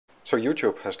So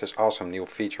YouTube has this awesome new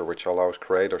feature which allows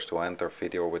creators to end their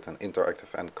video with an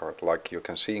interactive end card, like you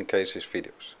can see in Casey's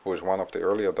videos, who is one of the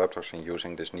early adopters in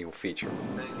using this new feature.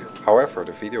 However,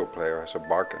 the video player has a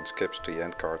bug and skips the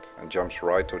end card and jumps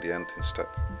right to the end instead.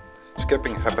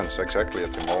 Skipping happens exactly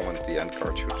at the moment the end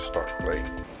card should start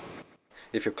playing.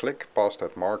 If you click past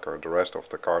that marker, the rest of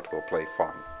the card will play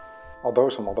fine. Although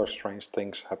some other strange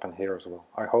things happen here as well.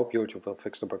 I hope YouTube will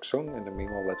fix the bug soon. In the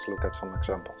meanwhile, let's look at some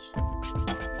examples.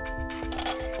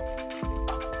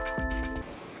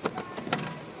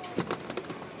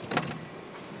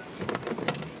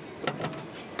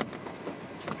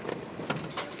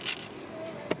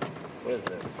 What is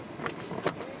this?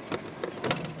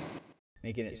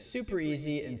 Making it super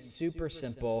easy and super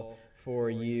simple for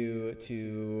you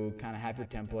to kind of have your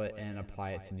template and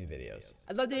apply it to new videos.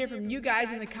 I'd love to hear from you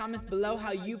guys in the comments below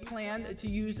how you plan to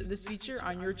use this feature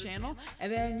on your channel,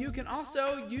 and then you can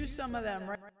also use some of them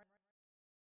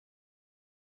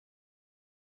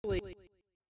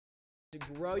to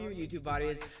grow your YouTube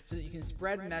audience so that you can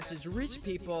spread message, reach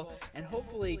people, and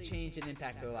hopefully change and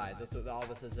impact their lives. That's what all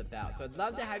this is about. So I'd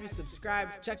love to have you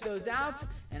subscribe, check those out,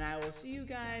 and I will see you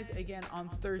guys again on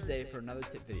Thursday for another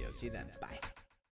tip video. See you then. Bye.